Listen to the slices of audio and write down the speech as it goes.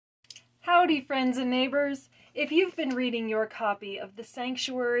Howdy, friends and neighbors. If you've been reading your copy of The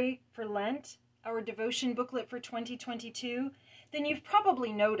Sanctuary for Lent, our devotion booklet for 2022, then you've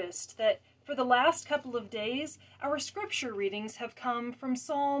probably noticed that for the last couple of days, our scripture readings have come from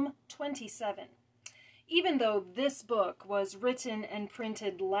Psalm 27. Even though this book was written and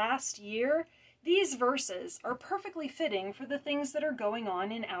printed last year, these verses are perfectly fitting for the things that are going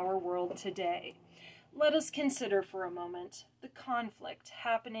on in our world today. Let us consider for a moment the conflict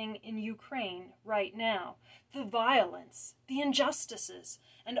happening in Ukraine right now, the violence, the injustices,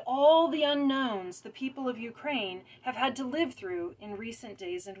 and all the unknowns the people of Ukraine have had to live through in recent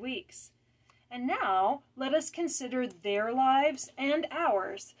days and weeks. And now, let us consider their lives and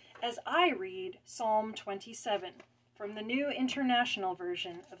ours as I read Psalm 27 from the New International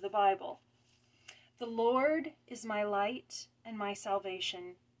Version of the Bible. The Lord is my light and my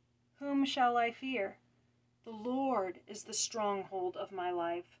salvation. Whom shall I fear? The Lord is the stronghold of my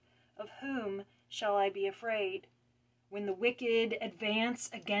life. Of whom shall I be afraid? When the wicked advance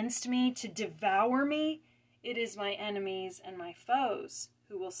against me to devour me, it is my enemies and my foes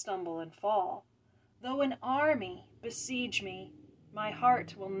who will stumble and fall. Though an army besiege me, my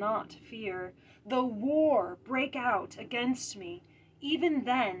heart will not fear. Though war break out against me, even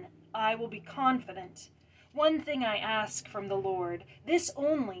then I will be confident. One thing I ask from the Lord, this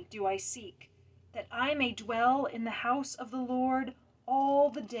only do I seek, that I may dwell in the house of the Lord all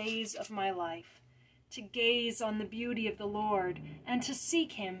the days of my life, to gaze on the beauty of the Lord and to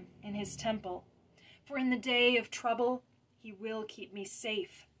seek him in his temple. For in the day of trouble he will keep me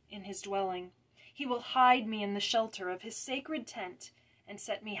safe in his dwelling. He will hide me in the shelter of his sacred tent and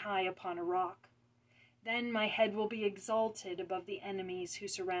set me high upon a rock. Then my head will be exalted above the enemies who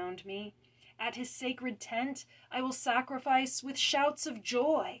surround me. At his sacred tent I will sacrifice with shouts of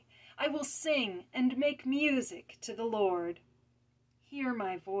joy. I will sing and make music to the Lord. Hear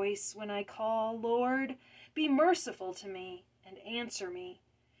my voice when I call, Lord. Be merciful to me and answer me.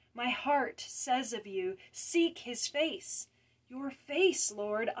 My heart says of you, seek his face. Your face,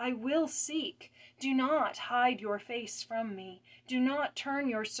 Lord, I will seek. Do not hide your face from me. Do not turn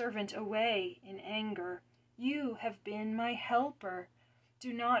your servant away in anger. You have been my helper.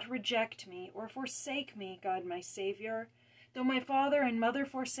 Do not reject me or forsake me, God my Savior. Though my father and mother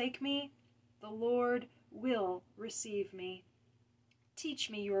forsake me, the Lord will receive me. Teach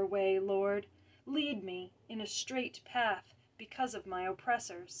me your way, Lord. Lead me in a straight path because of my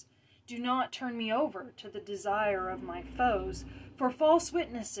oppressors. Do not turn me over to the desire of my foes, for false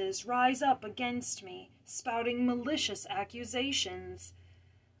witnesses rise up against me, spouting malicious accusations.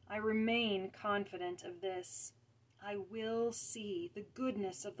 I remain confident of this. I will see the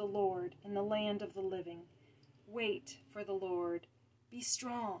goodness of the Lord in the land of the living. Wait for the Lord. Be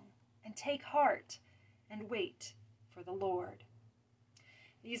strong and take heart and wait for the Lord.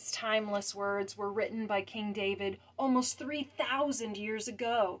 These timeless words were written by King David almost 3,000 years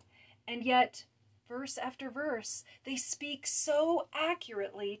ago. And yet, verse after verse, they speak so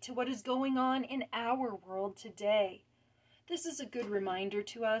accurately to what is going on in our world today. This is a good reminder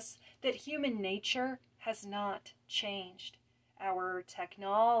to us that human nature has not changed. Our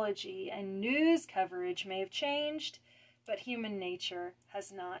technology and news coverage may have changed, but human nature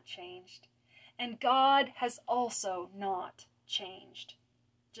has not changed. And God has also not changed.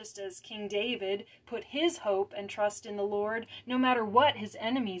 Just as King David put his hope and trust in the Lord, no matter what his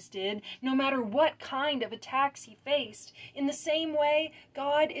enemies did, no matter what kind of attacks he faced, in the same way,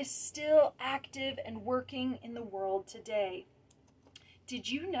 God is still active and working in the world today.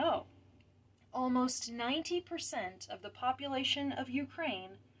 Did you know almost 90% of the population of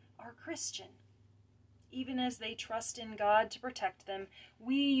Ukraine are Christian? Even as they trust in God to protect them,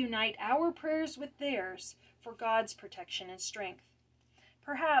 we unite our prayers with theirs for God's protection and strength.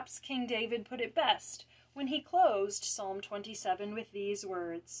 Perhaps King David put it best when he closed Psalm 27 with these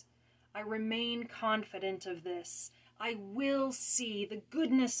words, I remain confident of this. I will see the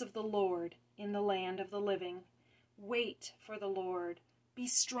goodness of the Lord in the land of the living. Wait for the Lord. Be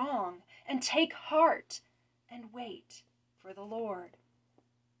strong and take heart and wait for the Lord.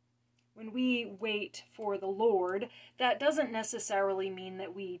 When we wait for the Lord, that doesn't necessarily mean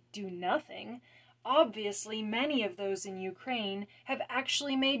that we do nothing. Obviously, many of those in Ukraine have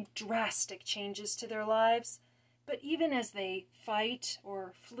actually made drastic changes to their lives, but even as they fight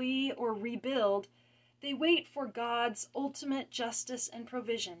or flee or rebuild, they wait for God's ultimate justice and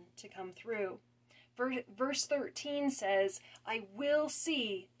provision to come through. Verse 13 says, I will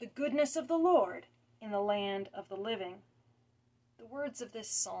see the goodness of the Lord in the land of the living. The words of this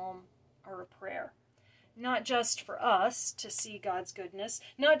psalm are a prayer. Not just for us to see God's goodness,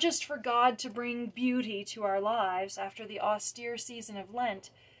 not just for God to bring beauty to our lives after the austere season of Lent,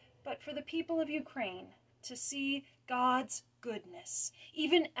 but for the people of Ukraine to see God's goodness,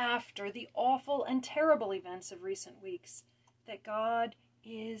 even after the awful and terrible events of recent weeks, that God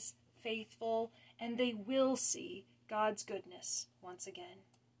is faithful and they will see God's goodness once again.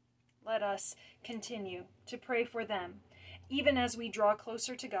 Let us continue to pray for them, even as we draw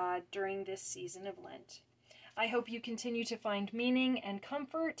closer to God during this season of Lent. I hope you continue to find meaning and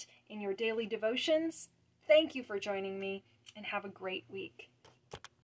comfort in your daily devotions. Thank you for joining me, and have a great week.